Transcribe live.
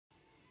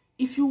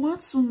If you want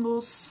to know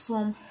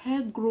some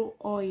hair grow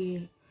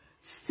oil,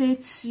 stay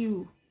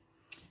tuned.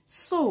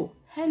 So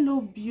hello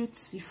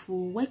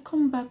beautiful,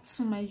 welcome back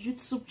to my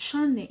YouTube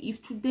channel.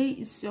 If today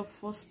is your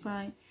first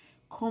time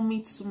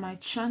coming to my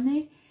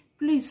channel,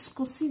 please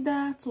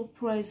consider to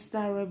press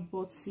that red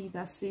button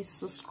that says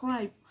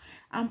subscribe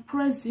and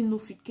press the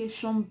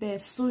notification bell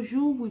so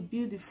you will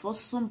be the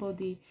first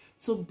somebody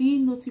to be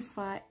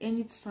notified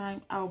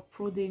anytime I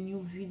upload a new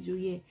video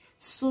here.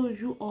 So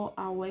you all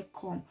are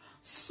welcome.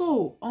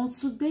 So on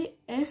today's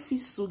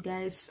episode,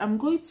 guys, I'm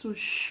going to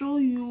show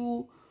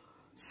you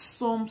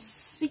some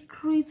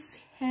secret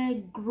hair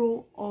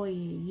grow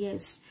oil.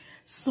 Yes,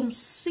 some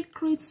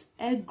secret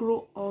hair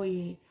grow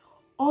oil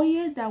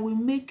that will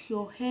make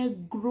your hair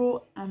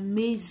grow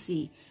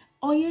amazing,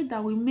 oil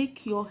that will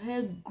make your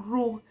hair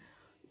grow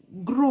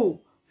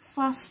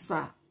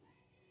faster,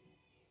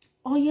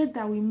 oil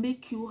that will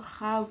make you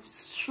have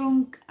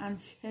strong and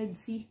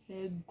healthy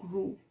hair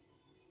grow.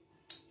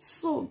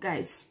 So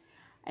guys,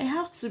 I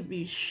have to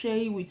be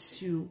sharing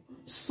with you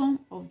some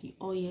of the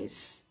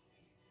oils.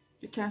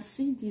 You can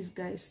see this,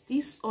 guys.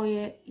 This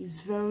oil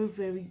is very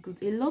good.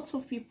 A lot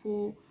of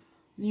people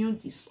knew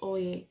this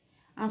oil,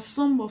 and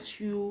some of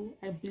you,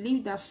 I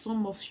believe that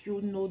some of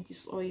you know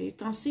this oil. You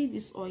can see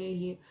this oil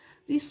here.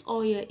 This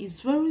oil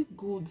is very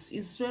good.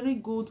 It's very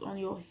good on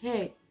your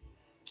hair.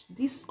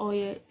 This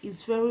oil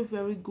is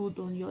very good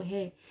on your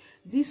hair.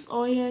 This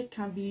oil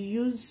can be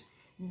used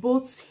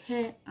both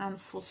hair and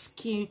for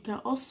skin. You can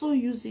also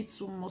use it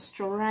to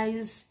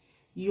moisturize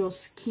your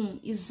skin.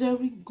 It's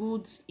very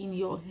good in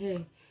your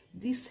hair.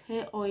 This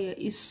hair oil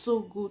is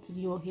so good in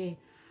your hair.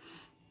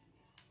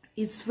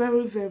 It's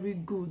very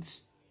good.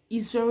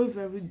 It's very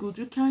good.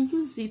 You can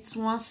use it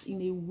once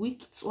in a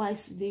week,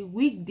 twice in a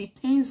week,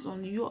 depends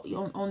on you,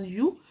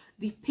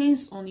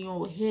 depends on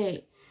your hair,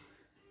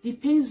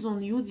 depends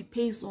on you,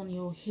 depends on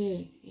your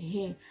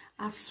hair.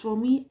 As for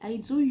me, I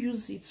do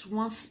use it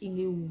once in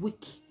a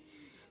week.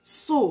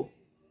 So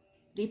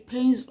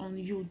depends on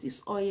you.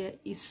 This oil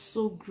is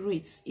so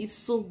great. It's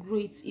so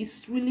great.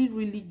 It's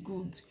really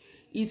good.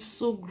 It's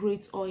so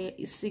great oil.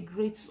 It's a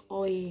great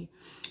oil.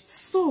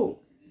 So,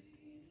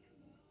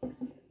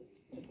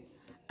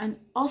 and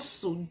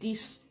also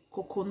this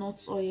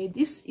coconut oil.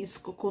 This is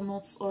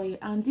coconut oil,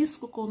 and this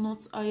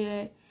coconut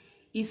oil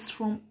is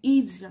from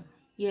India.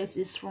 Yes,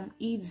 it's from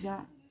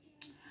India.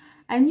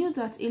 I knew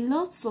that a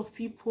lot of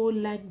people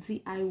like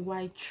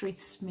DIY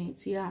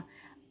treatment. Yeah,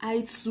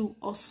 I too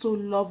also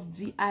love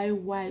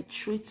DIY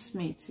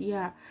treatment.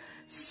 Yeah.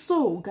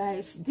 So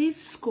guys,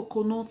 this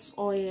coconut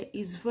oil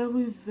is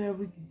very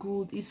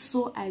good. It's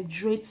so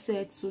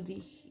hydrated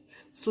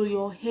to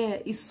your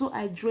hair. It's so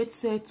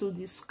hydrated to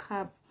the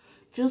scalp.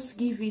 Just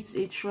give it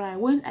a try.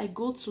 When I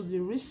go to the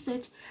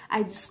research,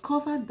 I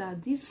discovered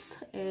that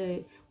this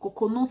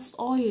coconut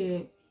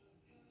oil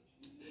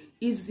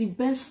is the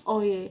best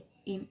oil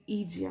in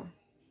India.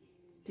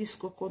 This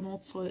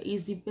coconut oil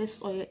is the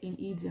best oil in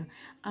India,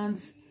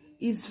 and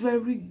it's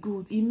very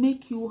good. It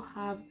makes you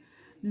have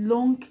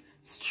long,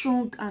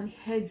 strong and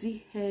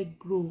healthy hair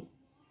grow.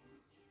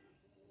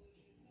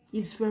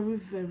 It's very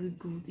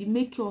good. It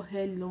make your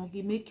hair long,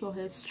 it make your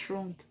hair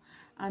strong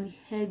and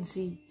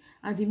healthy,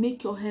 and it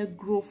make your hair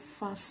grow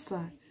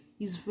faster.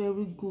 It's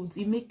very good.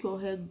 It make your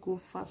hair grow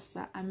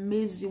faster.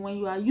 Amazing. When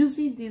you are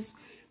using this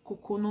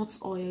coconut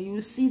oil, you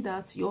will see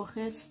that your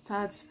hair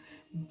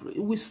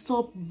will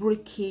stop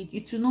breakage.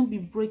 It will not be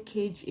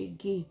breakage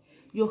again.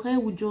 Your hair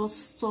will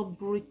just stop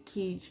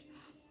breakage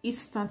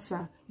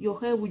instanter. Your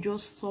hair will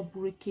just stop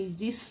breakage.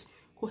 This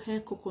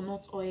hair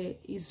coconut oil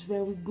is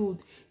very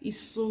good.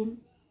 It's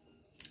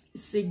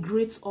a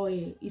great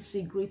oil. It's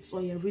a great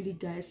oil, really,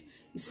 guys.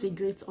 It's a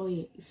great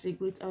oil. It's a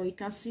great oil. You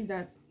can see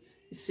that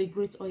it's a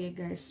great oil,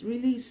 guys.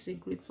 Really, it's a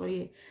great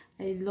oil.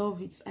 I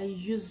love it. I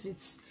use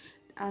it.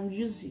 I've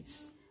used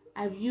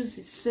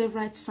it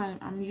several times.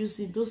 I'm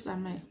using, those are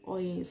my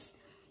oils.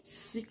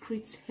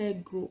 Secret hair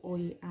grow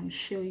oil. I'm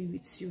sharing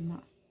with you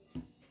now.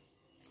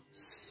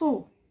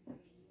 So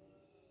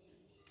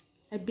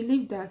I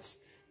believe that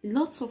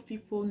lots of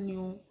people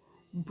knew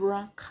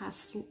brown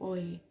castor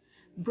oil.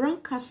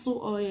 Brown castor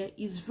oil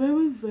is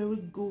very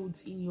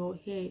good in your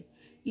hair.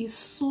 It's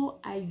so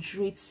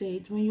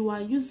hydrated. When you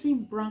are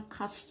using brown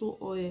castor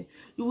oil,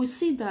 you will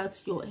see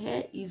that your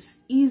hair is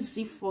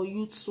easy for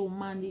you to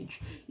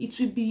manage. It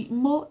will be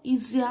more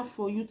easier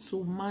for you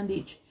to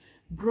manage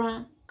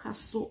brown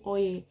castor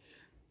oil.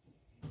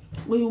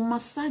 When you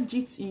massage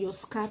it in your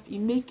scalp, it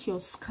make your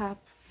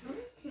scalp,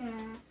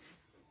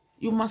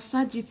 you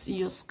massage it in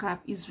your scalp.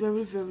 It's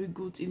very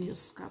good in your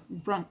scalp.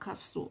 Brown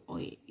castor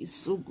oil is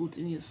so good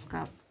in your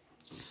scalp.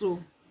 So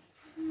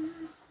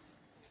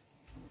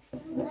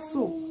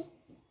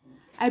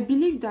I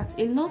believe that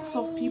a lot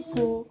of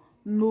people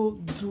know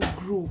do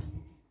grow.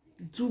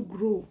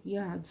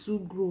 Yeah,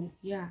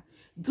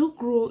 do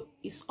grow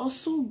is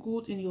also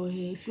good in your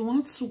hair. If you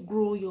want to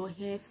grow your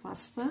hair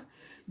faster,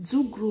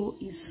 do grow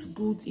is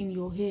good in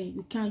your hair.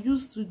 You can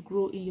use do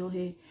grow in your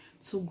hair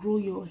to grow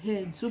your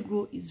hair. Do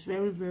grow is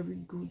very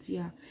good.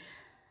 Yeah,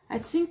 I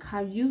think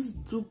I've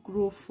used Do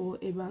Grow for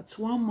about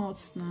 1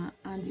 month now,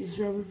 and it's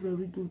very,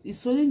 very good.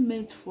 It's only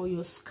made for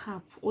your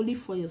scalp, only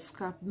for your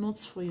scalp, not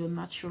for your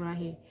natural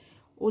hair.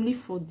 Only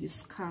for the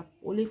scalp,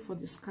 only for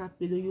the scalp.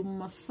 You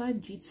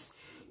massage it,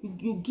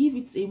 you give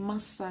it a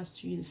massage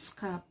to your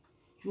scalp.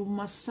 You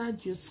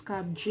massage your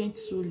scalp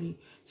gently.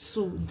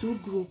 So Do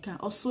Grow can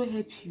also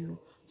help you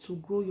to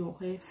grow your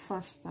hair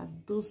faster.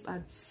 Those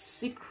are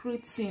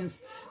secret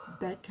things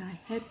that can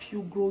help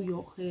you grow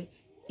your hair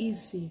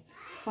easy,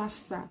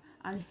 faster,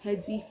 and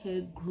healthy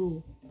hair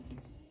grow.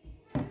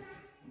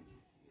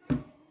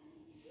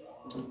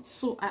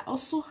 So I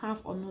also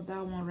have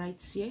another one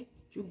right here.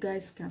 You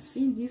guys can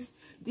see this.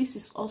 This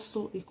is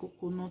also a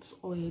coconut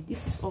oil.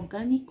 This is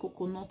organic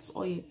coconut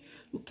oil.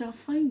 You can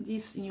find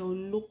this in your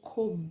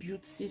local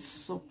beauty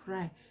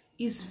supply.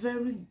 It's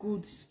very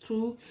good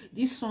too.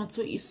 This one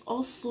too is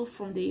also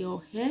from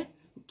your hair.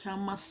 You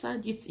can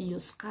massage it in your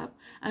scalp,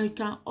 and you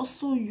can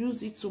also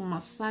use it to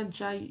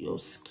massage your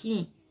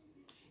skin.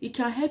 It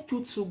can help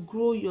you to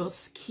grow your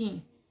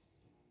skin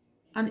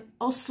and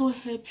also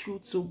help you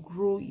to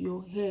grow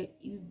your hair.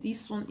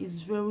 This one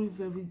is very,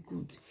 very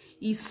good.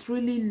 It's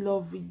really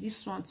lovely.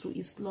 This one too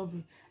is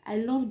lovely. I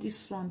love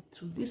this one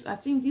too. I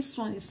think this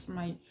one is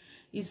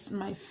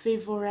my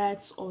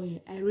favorite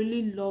oil. I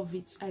really love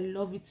it. I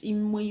love it.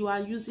 When you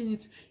are using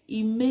it,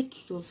 it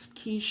make your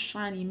skin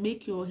shine, it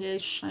make your hair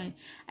shine.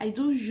 I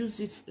don't use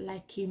it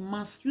like a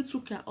mask. You too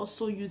can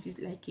also use it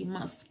like a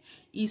mask.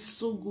 It's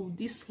so good.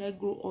 This hair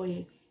grow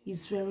oil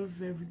is very,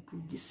 very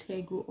good. This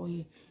hair grow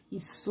oil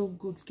is so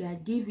good, guys.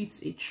 Give it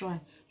a try.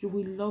 You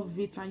will love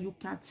it, and you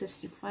can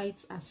testify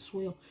it as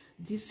well.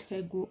 This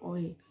hair grow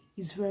oil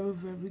is very,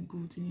 very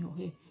good in your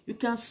hair. You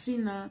can see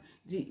now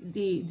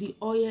the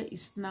oil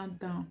is not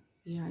down.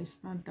 Yeah,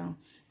 it's not down.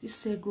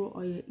 This hair grow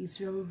oil is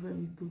very,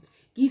 very good.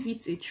 Give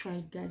it a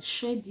try, guys.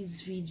 Share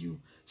this video.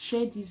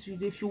 Share this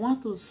video if you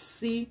want to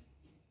see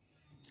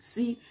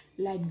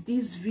like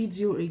this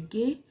video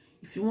again.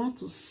 If you want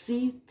to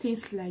see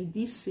things like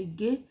this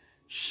again,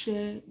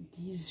 share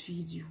this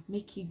video,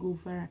 make it go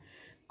viral.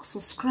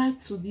 Subscribe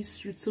to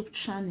this YouTube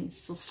channel.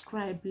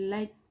 Subscribe,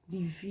 like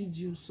the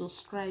video,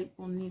 subscribe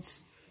on it.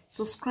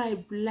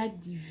 Subscribe,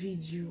 like the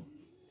video.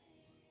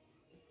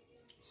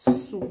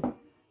 So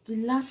the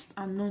last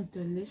and not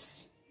the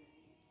least,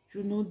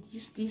 you know,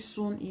 this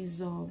one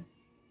is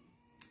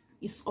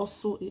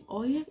also a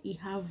oil. It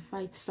have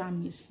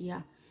vitamins.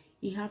 Yeah,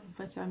 it have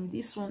vitamin.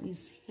 This one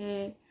is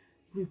hair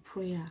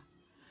repair.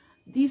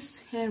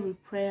 This hair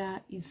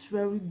repair is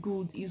very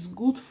good. It's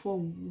good for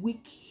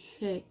weak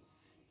hair.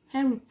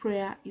 Hair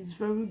repair is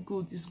very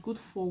good. It's good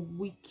for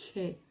weak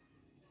hair.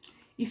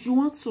 If you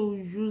want to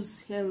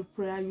use hair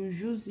repair, you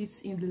use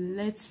it in the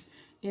length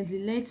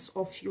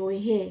of your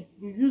hair.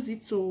 You use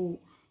it in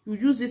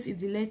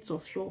the length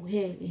of your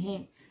hair,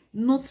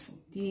 not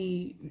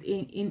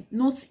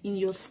in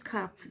your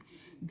scalp.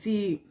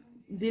 The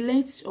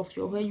length of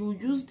your hair. You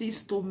use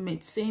this to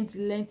maintain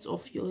the length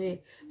of your hair,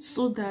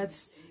 so that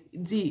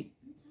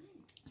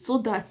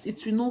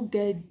it will not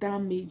get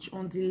damage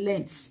on the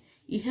length.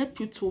 It helps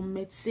you to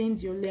maintain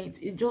your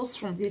length. It just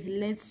from the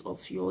length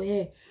of your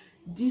hair.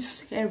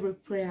 This hair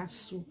repair,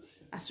 so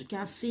as you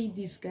can see,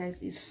 this,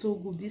 guys, is so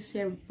good. This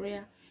hair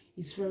repair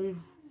is very,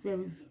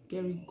 very,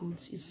 very good.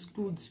 It's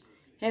good.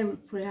 Hair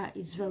repair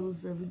is very,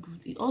 very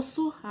good. It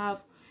also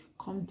have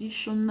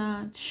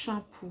conditioner,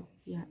 shampoo,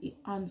 yeah,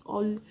 and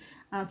all,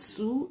 and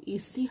too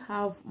it still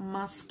have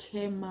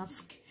hair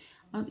mask,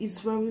 and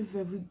it's very,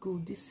 very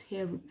good. This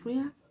hair repair,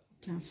 you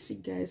can see,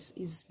 guys,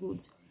 is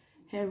good.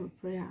 Hair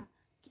repair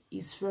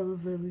is very,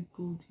 very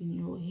good in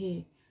your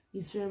hair.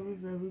 It's very,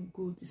 very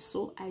good. It's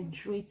so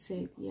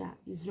hydrated. Yeah,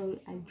 it's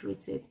very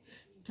hydrated.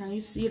 Can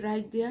you see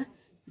right there?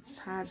 It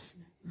has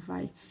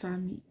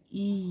vitamin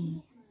E.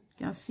 You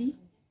can see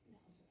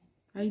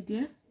right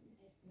there.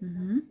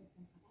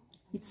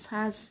 It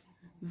has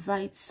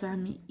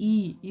vitamin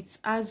E. It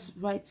has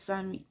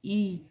vitamin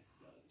E.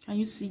 Can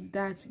you see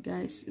that,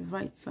 guys?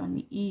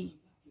 Vitamin E.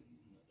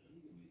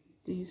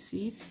 Do you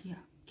see it? Yeah.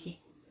 Okay.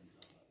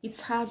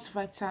 It has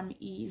vitamin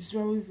E. It's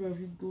very,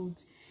 very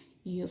good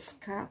in your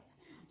scalp.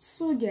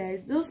 So,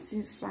 guys, those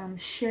things I'm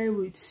sharing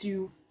with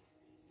you,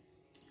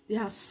 they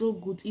are so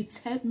good. It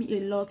helped me a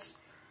lot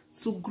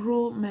to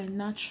grow my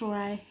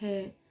natural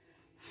hair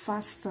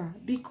faster,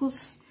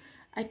 because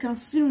I can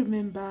still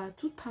remember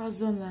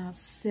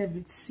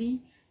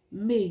 2017,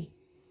 May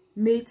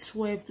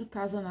 12,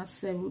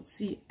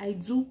 2017, I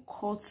do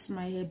cut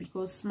my hair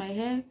because my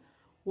hair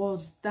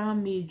was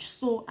damaged.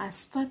 So I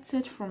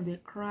started from the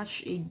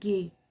crash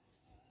again.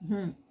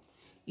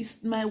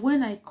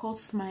 When I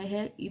cut my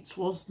hair, it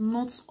was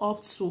not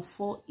up to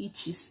 4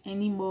 inches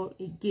anymore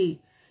again.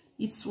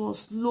 It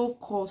was low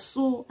cut.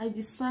 So I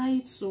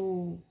decided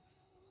to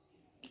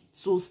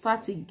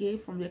start again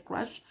from the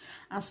crash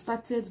and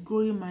started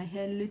growing my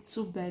hair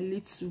little by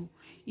little.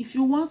 If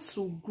you want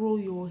to grow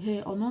your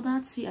hair,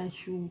 another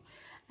thing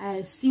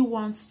I still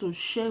want to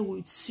share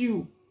with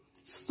you: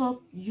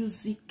 stop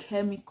using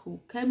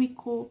chemical.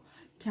 Chemical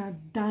can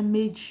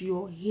damage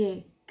your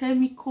hair.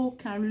 chemical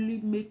can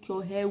really make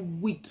your hair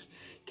weak.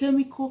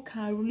 Chemical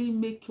can really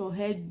make your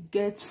hair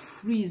get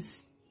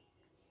freeze.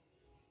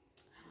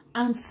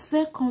 And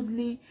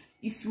secondly,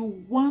 if you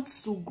want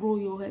to grow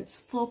your hair,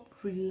 stop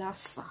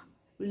relaxer.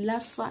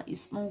 Relaxer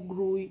is not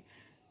growing.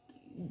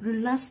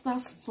 Relaxer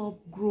stop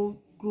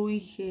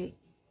growing hair.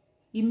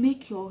 It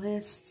make your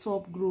hair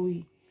stop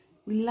growing.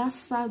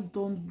 Relaxer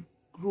don't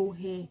grow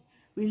hair.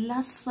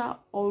 Relaxer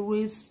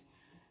always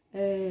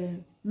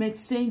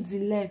maintain the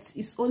length.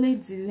 It's only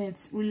the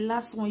length.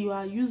 Relax, when you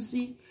are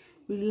using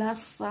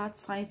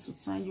relaxer time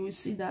to time, you will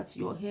see that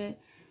your hair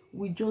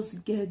will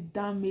just get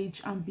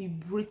damaged and be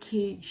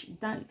breakage.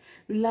 That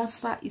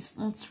relaxer is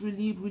not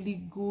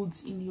really good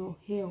in your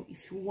hair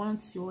if you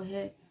want your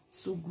hair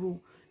to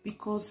grow,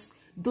 because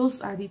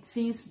those are the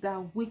things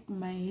that weak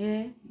my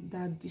hair,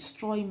 that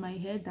destroy my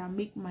hair, that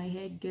make my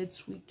hair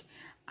get weak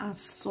and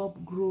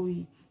stop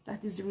growing.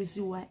 That is the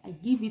reason why I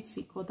give it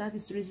a call. That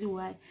is the reason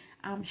why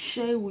I'm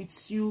sharing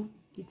with you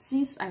the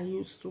things I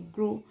use to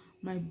grow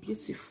my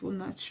beautiful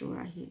natural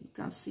hair. You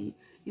can see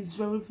it's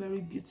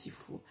very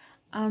beautiful.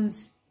 And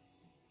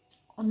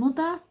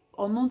another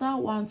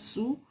one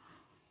too,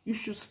 you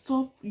should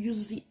stop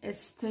using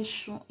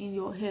extension in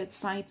your hair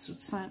time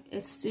to time.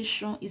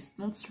 Extension is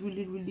not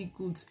really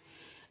good.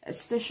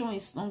 Extension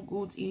is not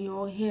good in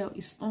your hair.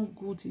 It's not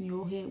good in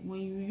your hair.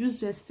 When you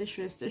use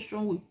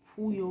extension will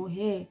pull your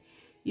hair.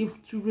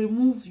 If to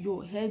remove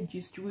your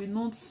edges, you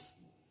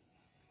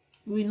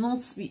will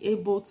not be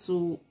able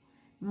to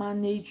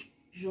manage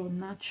your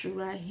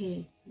natural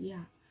hair.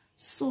 Yeah.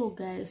 So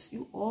guys,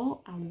 you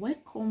all are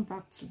welcome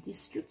back to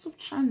this YouTube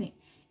channel.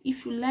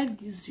 If you like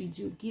this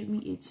video, give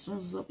me a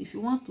thumbs up. If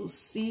you want to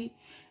see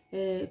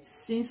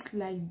things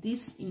like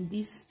this in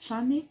this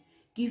channel,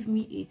 give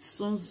me a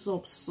thumbs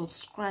up,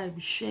 subscribe,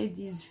 share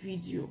this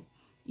video.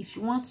 If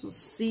you want to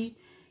see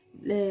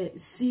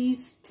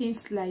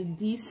things like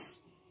this,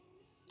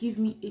 give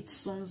me a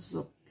thumbs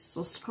up,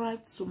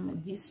 subscribe to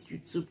this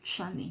YouTube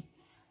channel,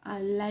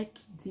 and like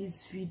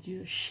this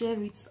video,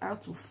 share it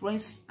out to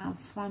friends and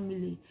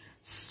family.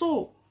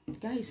 So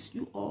guys,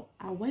 you all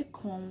are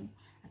welcome.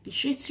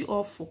 Appreciate you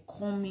all for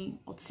coming.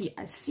 Until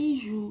I see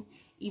you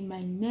in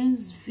my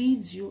next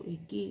video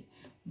again.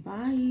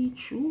 Bye.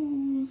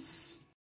 Choose.